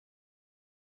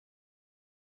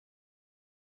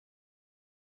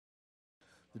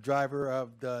the driver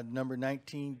of the number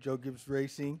 19 Joe Gibbs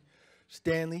Racing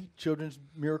Stanley Children's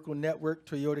Miracle Network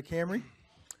Toyota Camry.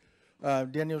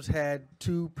 Daniel's had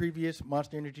 2 previous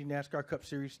Monster Energy NASCAR Cup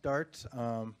Series starts,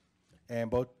 and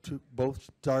both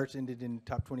starts ended in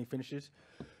top 20 finishes.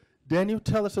 Daniel,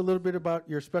 tell us a little bit about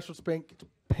your special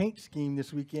paint scheme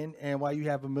this weekend and why you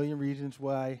have a million reasons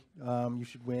why you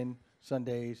should win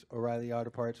Sunday's O'Reilly Auto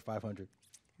Parts 500.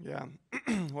 Yeah.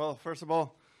 Well, first of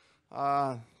all,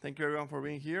 thank you everyone for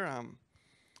being here.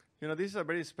 This is a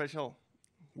very special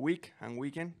week and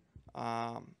weekend.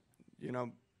 I'm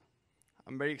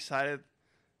very excited.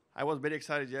 I was very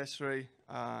excited yesterday,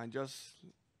 just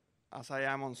as I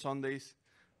am on Sundays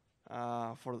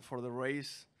for the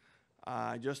race,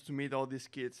 just to meet all these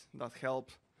kids that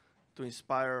helped to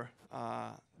inspire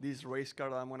this race car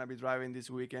that I'm going to be driving this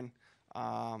weekend.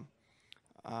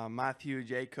 Matthew,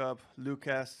 Jacob,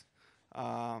 Lucas,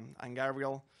 and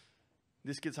Gabriel.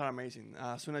 These kids are amazing.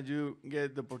 As soon as you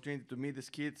get the opportunity to meet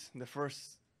these kids, the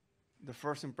first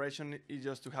impression is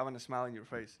just to have a smile on your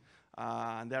face.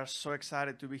 And they're so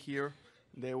excited to be here.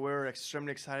 They were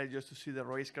extremely excited just to see the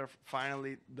race car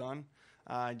finally done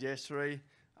yesterday.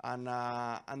 And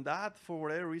that, for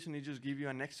whatever reason, it just gives you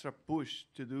an extra push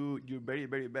to do your very,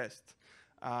 very best.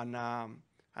 And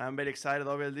I'm very excited,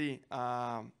 obviously.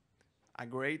 A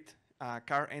great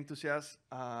car enthusiast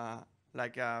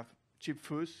like Chip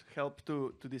Foose helped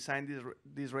to design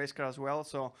this race car as well.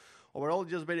 So overall,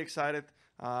 just very excited.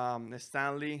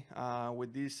 Stanley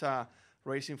with this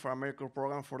Racing for America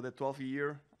program for the 12th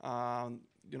year,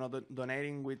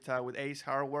 donating with Ace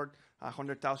Hardware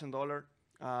 $100,000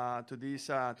 to this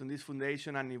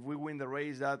foundation, and if we win the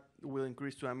race, that will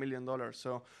increase to $1 million.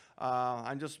 So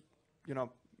I'm just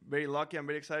very lucky. I'm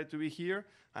very excited to be here,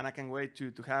 and I can't wait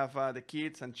to have the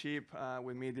kids and Chip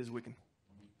with me this weekend.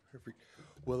 Perfect.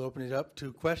 We'll open it up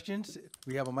to questions.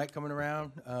 We have a mic coming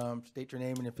around. State your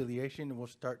name and affiliation, and we'll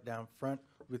start down front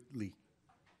with Lee.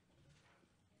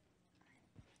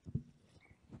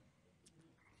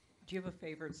 Do you have a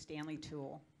favorite Stanley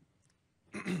tool?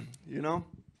 As you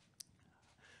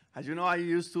know, I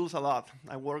use tools a lot.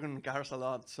 I work on cars a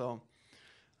lot, so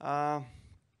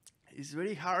it's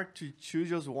very hard to choose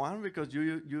just one because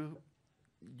you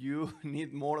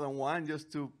need more than one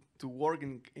just to work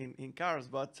in cars.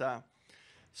 But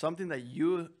something that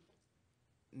you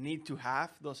need to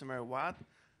have, doesn't matter what,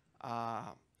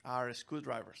 are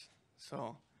screwdrivers.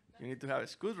 So you need to have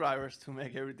screwdrivers to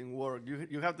make everything work.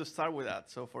 You have to start with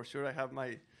that. So for sure, I have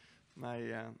my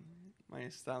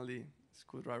Stanley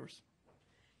screwdrivers.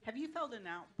 Have you felt an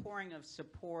outpouring of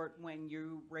support when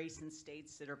you race in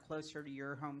states that are closer to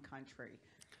your home country,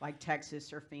 like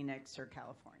Texas or Phoenix or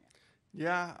California?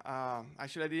 Yeah,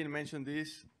 actually I didn't mention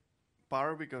this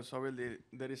part because obviously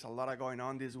there is a lot going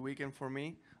on this weekend for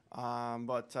me.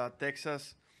 But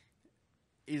Texas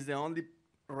is the only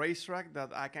racetrack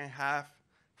that I can have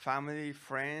family,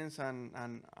 friends,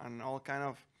 and all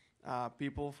kind of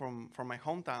people from my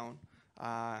hometown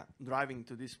driving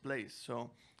to this place.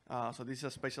 So this is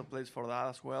a special place for that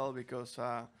as well because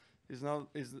it's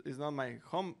not my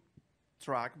home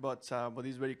track, but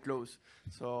it's very close.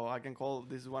 So I can call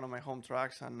this is one of my home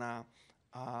tracks, and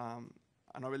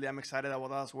obviously I'm excited about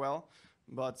that as well.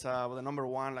 But the number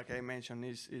one, like I mentioned,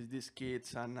 is these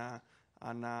kids, and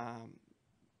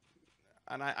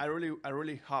I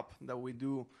really hope that we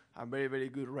do a very, very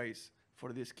good race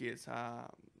for these kids.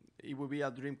 It would be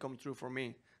a dream come true for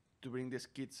me to bring these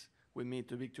kids with me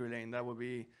to victory lane. That would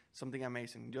be something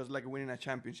amazing, just like winning a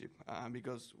championship.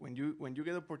 Because when you get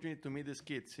the opportunity to meet these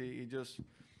kids, it just,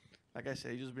 like I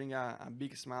said, it just bring a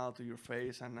big smile to your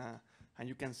face, and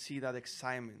you can see that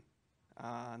excitement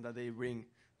that they bring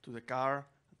to the car,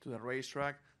 to the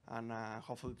racetrack, and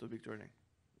hopefully to victory lane.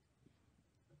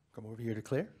 Come over here to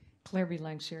Claire. Claire B.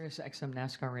 Lang, Sirius XM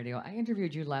NASCAR Radio. I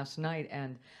interviewed you last night,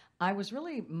 and I was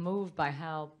really moved by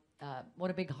how what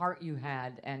a big heart you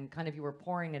had, and kind of you were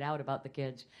pouring it out about the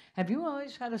kids. Have you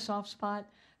always had a soft spot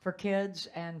for kids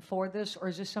and for this, or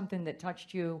is this something that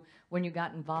touched you when you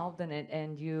got involved in it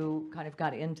and you kind of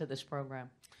got into this program?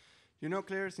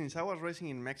 Claire, since I was racing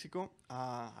in Mexico,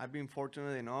 I've been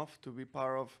fortunate enough to be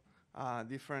part of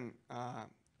different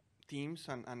teams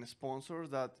and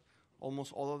sponsors that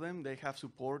almost all of them, they have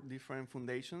support different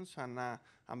foundations. And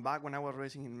back when I was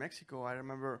racing in Mexico, I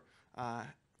remember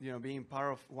being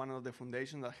part of one of the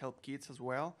foundations that help kids as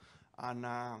well. And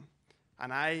I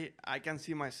can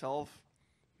see myself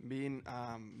being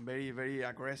very, very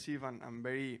aggressive and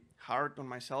very hard on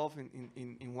myself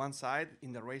in one side,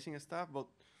 in the racing stuff,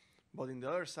 but in the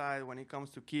other side, when it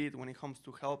comes to kids, when it comes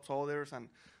to help others and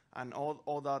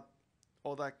all that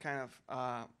kind of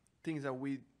things that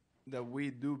we that we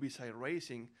do beside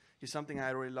racing is something I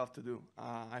really love to do.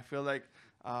 I feel like,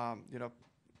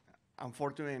 I'm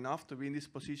fortunate enough to be in this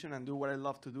position and do what I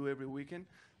love to do every weekend.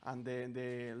 And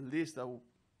the least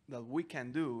that we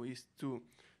can do is to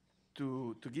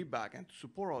give back and to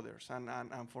support others.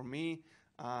 And for me,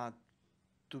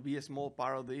 to be a small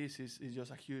part of this is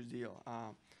just a huge deal.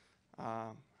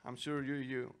 I'm sure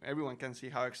everyone can see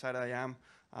how excited I am,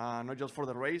 not just for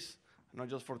the race, not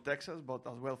just for Texas, but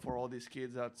as well for all these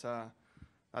kids.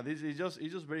 It's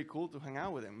just very cool to hang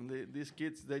out with them. These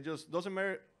kids, they just, doesn't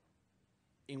matter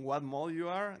in what mode you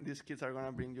are, these kids are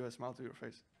gonna bring you a smile to your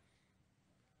face.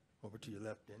 Over to your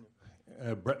left, Daniel.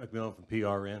 Brett McMillan from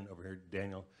PRN over here,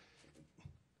 Daniel.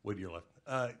 Way to your left.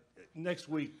 Next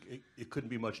week, it couldn't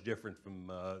be much different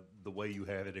from the way you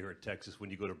have it here at Texas when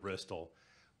you go to Bristol.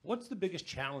 What's the biggest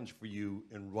challenge for you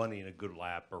in running a good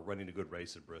lap or running a good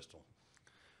race at Bristol?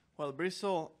 Well,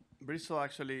 Bristol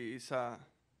actually is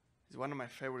one of my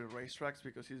favorite racetracks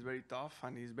because it's very tough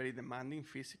and it's very demanding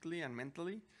physically and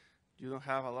mentally. You don't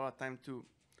have a lot of time to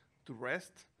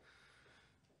rest.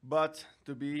 But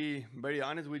to be very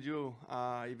honest with you,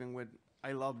 I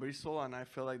love Bristol and I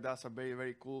feel like that's a very,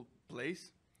 very cool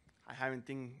place. I haven't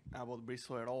think about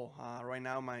Bristol at all. Right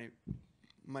now, my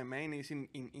main is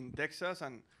in Texas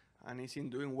and is in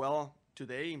doing well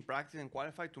today in practice and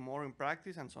qualify, tomorrow in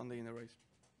practice, and Sunday in the race.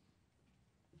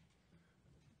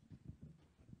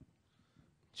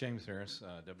 James Harris,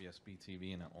 WSB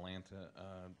TV in Atlanta.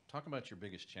 Talk about your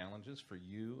biggest challenges for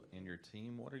you and your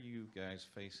team. What are you guys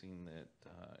facing that,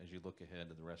 as you look ahead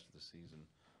to the rest of the season,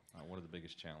 what are the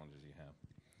biggest challenges you have?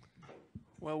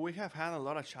 Well, we have had a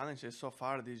lot of challenges so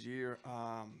far this year.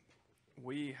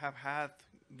 We have had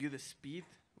good speed.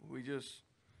 We've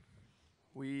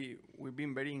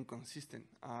been very inconsistent.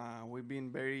 We've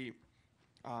been very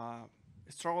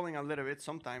struggling a little bit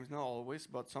sometimes, not always,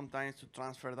 but sometimes to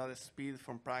transfer that speed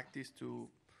from practice to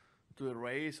the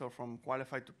race or from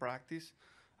qualified to practice.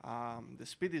 The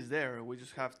speed is there. We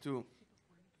just have to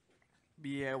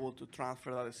be able to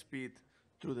transfer that speed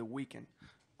through the weekend.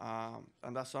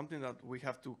 And that's something that we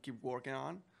have to keep working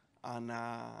on and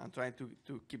trying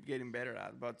to keep getting better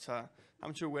at. But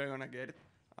I'm sure we're going to get it.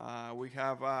 We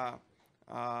have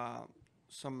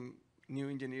some new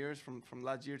engineers from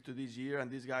last year to this year, and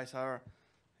these guys are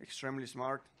extremely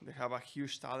smart. They have a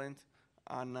huge talent,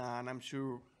 and I'm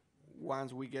sure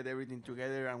once we get everything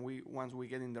together and once we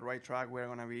get in the right track, we're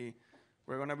gonna be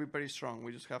pretty strong.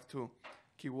 We just have to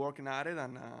keep working at it,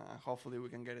 and hopefully we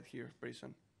can get it here pretty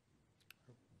soon.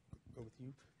 Go with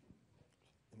you.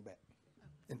 In the back.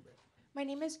 In the back. My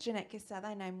name is Jeanette Quesada,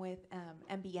 and I'm with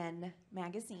MBN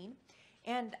Magazine.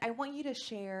 And I want you to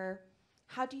share,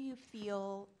 how do you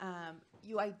feel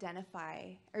you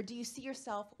identify, or do you see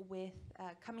yourself with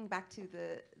coming back to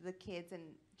the kids and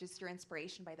just your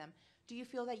inspiration by them? Do you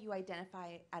feel that you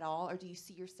identify at all, or do you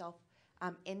see yourself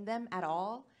in them at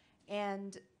all?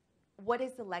 And what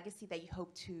is the legacy that you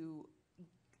hope to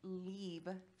leave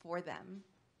for them?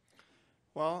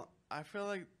 Well, I feel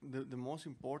like the most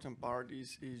important part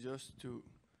is just to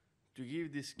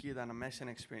give this kid an amazing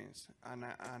experience, and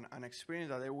an experience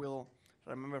that they will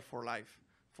remember for life,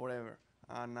 forever.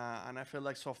 And I feel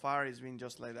like so far it's been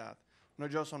just like that.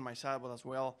 Not just on my side, but as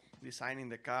well designing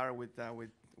the car with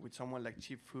someone like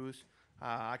Chip Foose.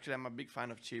 Actually, I'm a big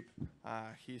fan of Chip.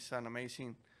 He's an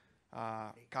amazing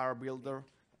car builder,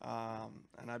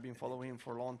 and I've been following him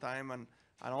for a long time. And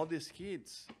all these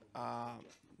kids,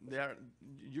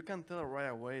 you can tell right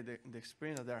away the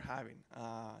experience that they're having.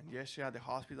 Yesterday at the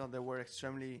hospital, they were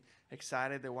extremely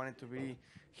excited. They wanted to be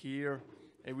here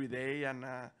every day, and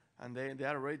they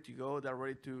are ready to go. They're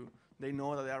ready to. They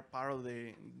know that they are part of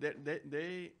the.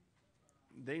 They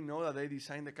know that they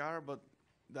designed the car, but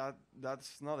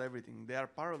that's not everything. They are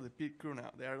part of the pit crew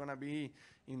now. They are gonna be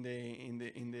in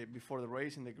the before the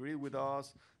race in the grid with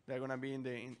us. They're gonna be in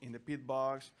the pit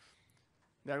box.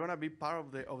 They're gonna be part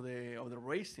of the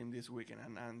race team this weekend,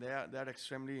 and they're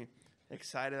extremely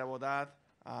excited about that.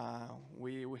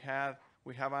 We have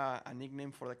a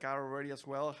nickname for the car already as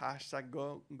well.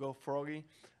 #Go Froggy,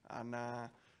 and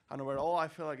overall I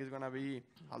feel like it's gonna be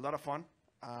a lot of fun.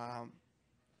 I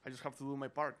just have to do my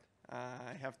part.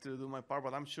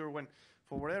 But I'm sure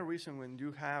for whatever reason, when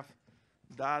you have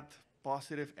that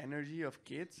positive energy of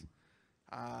kids,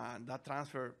 that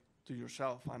transfer to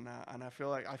yourself, and I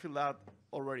feel that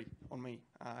already on me.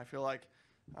 I feel like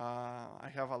I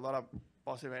have a lot of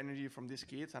positive energy from these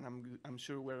kids, and I'm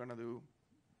sure we're gonna do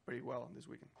pretty well this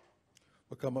weekend.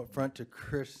 We'll come up front to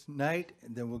Chris Knight,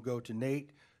 and then we'll go to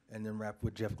Nate, and then wrap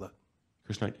with Jeff Gluck.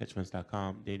 Chris Knight,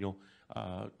 catchfence.com. Daniel,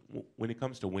 when it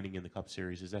comes to winning in the Cup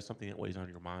Series, is that something that weighs on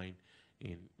your mind?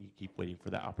 and you keep waiting for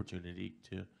that opportunity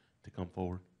to come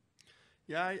forward?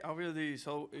 Yeah, obviously,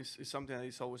 it's something that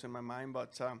is always in my mind,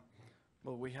 but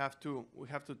we have to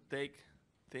take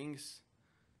things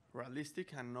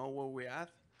realistic and know where we're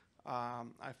at.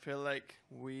 I feel like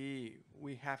we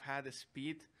have had the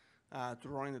speed to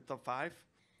run in the top 5,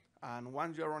 and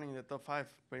once you're running in the top 5,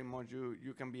 pretty much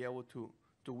you can be able to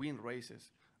win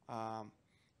races.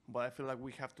 But I feel like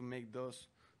we have to make those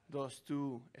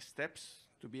 2 steps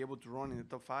to be able to run in the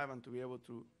top 5 and to be able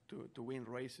to win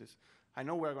races. I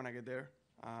know we're gonna get there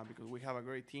because we have a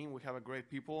great team, we have a great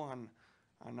people,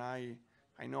 and I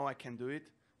know I can do it.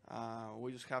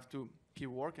 We just have to keep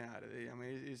working at it. I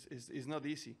mean, it's not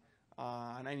easy,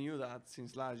 and I knew that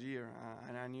since last year,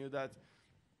 and I knew that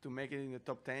to make it in the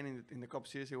top 10 in the Cup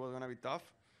Series, it was gonna be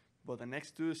tough. But the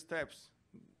next 2 steps,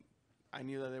 I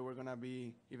knew that they were gonna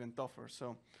be even tougher.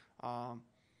 So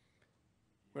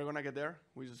we're gonna get there.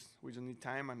 We just need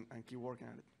time and keep working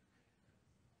at it.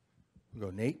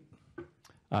 We'll go Nate.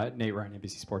 Nate Ryan,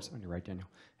 NBC Sports. On your right, Daniel.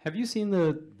 Have you seen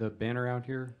the banner out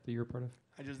here that you're a part of?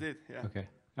 I just did, yeah. Okay.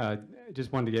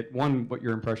 Just wanted to get, 1, what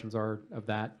your impressions are of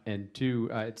that, and 2,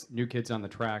 it's New Kids on the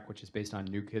Track, which is based on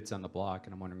New Kids on the Block,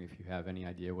 and I'm wondering if you have any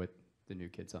idea what the New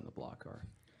Kids on the Block are.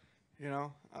 You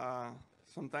know,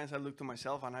 sometimes I look to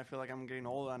myself and I feel like I'm getting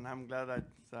old, and I'm glad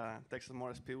that Texas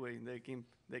Motor Speedway, they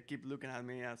keep looking at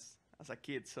me as a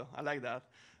kid, so I like that.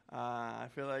 I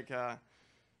feel like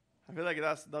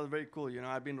that's very cool. You know,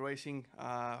 I've been racing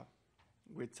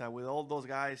with all those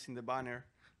guys in the banner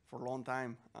for a long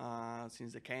time,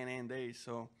 since the K&N days.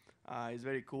 So it's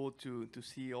very cool to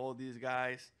see all these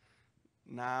guys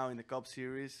now in the Cup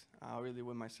Series, really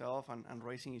with myself and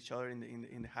racing each other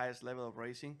in the highest level of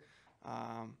racing.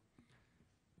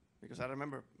 Because I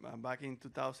remember back in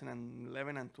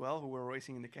 2011 and 12, we were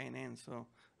racing in the K&N. So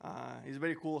it's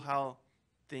very cool how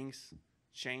things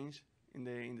change in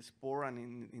the sport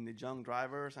and in the young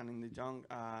drivers and in the young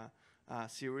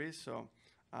series. So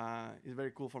it's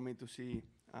very cool for me to see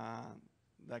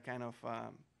that kind of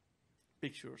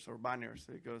pictures or banners,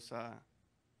 because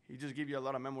it just gives you a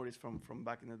lot of memories from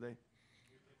back in the day.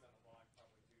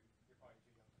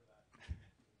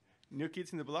 New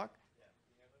Kids in the Block?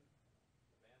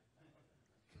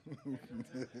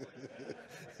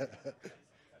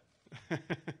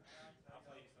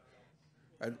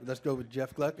 All right, let's go with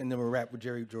Jeff Gluck, and then we'll wrap with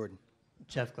Jerry Jordan.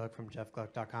 Jeff Gluck from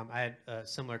jeffgluck.com. I had a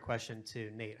similar question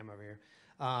to Nate. I'm over here.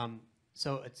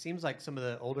 So it seems like some of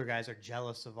the older guys are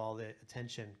jealous of all the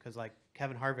attention, because like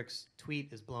Kevin Harvick's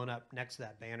tweet is blown up next to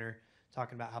that banner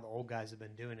talking about how the old guys have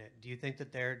been doing it. Do you think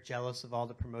that they're jealous of all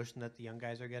the promotion that the young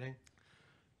guys are getting?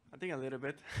 I think a little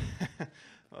bit.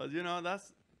 Well, you know,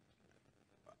 that's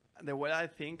the way I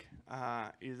think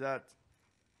is that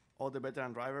all the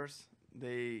veteran drivers,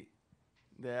 they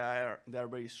are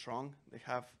very strong. They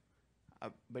have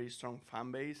a very strong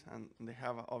fan base, and they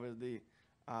have obviously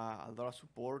a lot of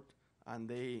support, and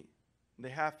they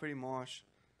have pretty much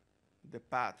the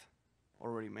path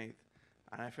already made.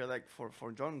 And I feel like for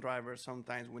young drivers,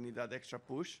 sometimes we need that extra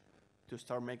push to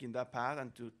start making that path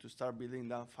and to start building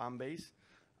that fan base.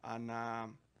 And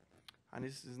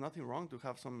it's nothing wrong to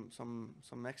have some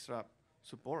extra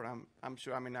support. I'm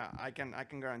sure. I mean, I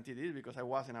can guarantee this because I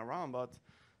wasn't around, but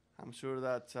I'm sure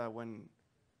that when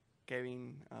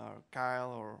Kevin,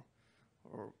 Kyle,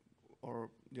 or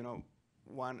you know,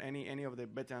 any of the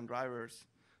veteran drivers,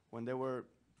 when they were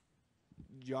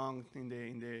young in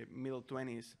the middle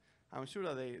 20s, I'm sure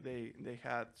that they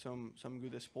had some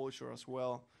good exposure as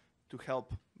well to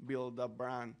help build that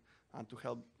brand and to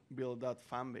help build that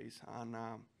fan base. And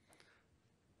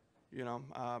you know,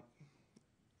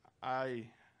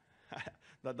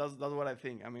 that's what I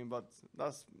think. I mean, but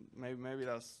that's maybe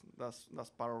that's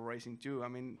part of racing too. I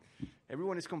mean,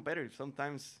 everyone is competitive.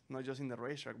 Sometimes not just in the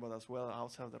racetrack, but as well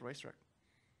outside of the racetrack.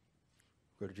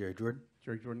 Go to Jerry Jordan.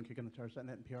 Jerry Jordan, kicking the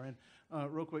tires.net and PRN.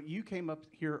 Real quick, you came up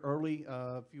here early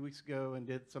a few weeks ago and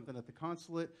did something at the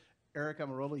consulate. Eric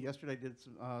Amarola yesterday did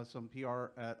some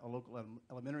PR at a local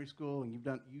elementary school, and you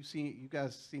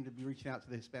guys seem to be reaching out to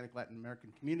the Hispanic Latin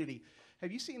American community.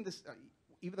 Have you seen this?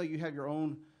 Even though you have your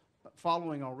own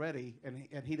following already, and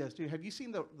he does too, have you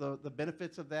seen the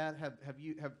benefits of that?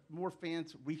 Have more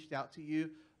fans reached out to you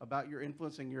about your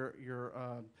influence and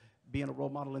your being a role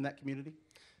model in that community?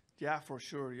 Yeah, for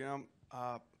sure. You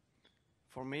know,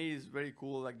 for me, it's very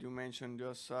cool. Like you mentioned,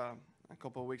 just a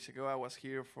couple of weeks ago, I was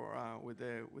here for with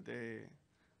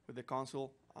the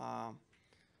consul,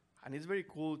 and it's very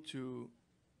cool to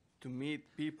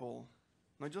meet people,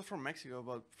 not just from Mexico,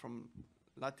 but from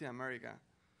Latin America,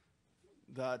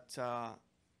 that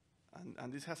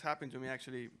and this has happened to me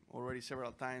actually already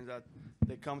several times, that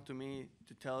they come to me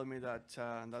to tell me that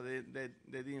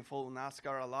they didn't follow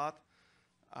NASCAR a lot.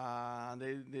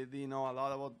 They didn't know a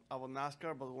lot about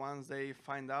NASCAR, but once they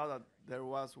find out that there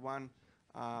was one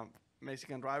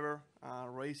Mexican driver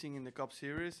racing in the Cup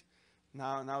Series,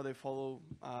 now they follow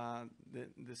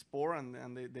the sport,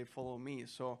 and they follow me.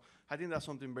 So I think that's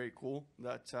something very cool,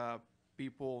 that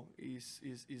people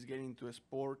is getting into a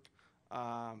sport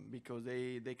because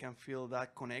they can feel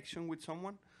that connection with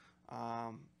someone.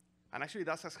 And actually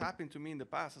that has happened to me in the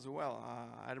past as well.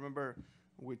 I remember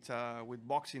with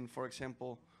boxing, for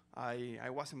example, I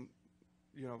wasn't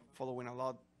following a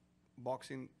lot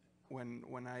boxing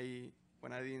when I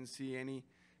didn't see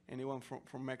anyone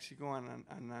from Mexico,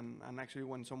 and actually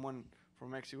when someone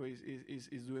from Mexico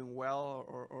is doing well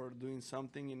or doing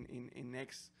something in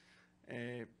next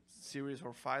series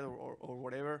or fight or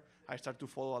whatever, I start to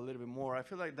follow a little bit more. I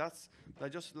feel like that's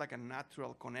just like a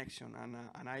natural connection,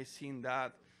 and I seen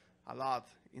that a lot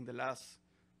in the last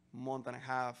month and a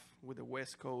half with the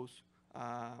West Coast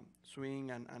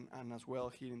swing and as well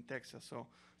here in Texas. So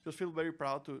just feel very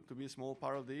proud to be a small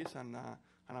part of this, and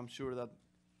I'm sure that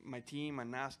my team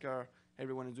and NASCAR,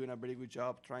 everyone is doing a very good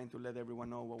job trying to let everyone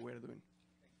know what we're doing.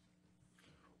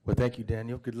 Well, thank you,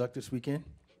 Daniel. Good luck this weekend.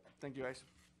 Thank you, guys.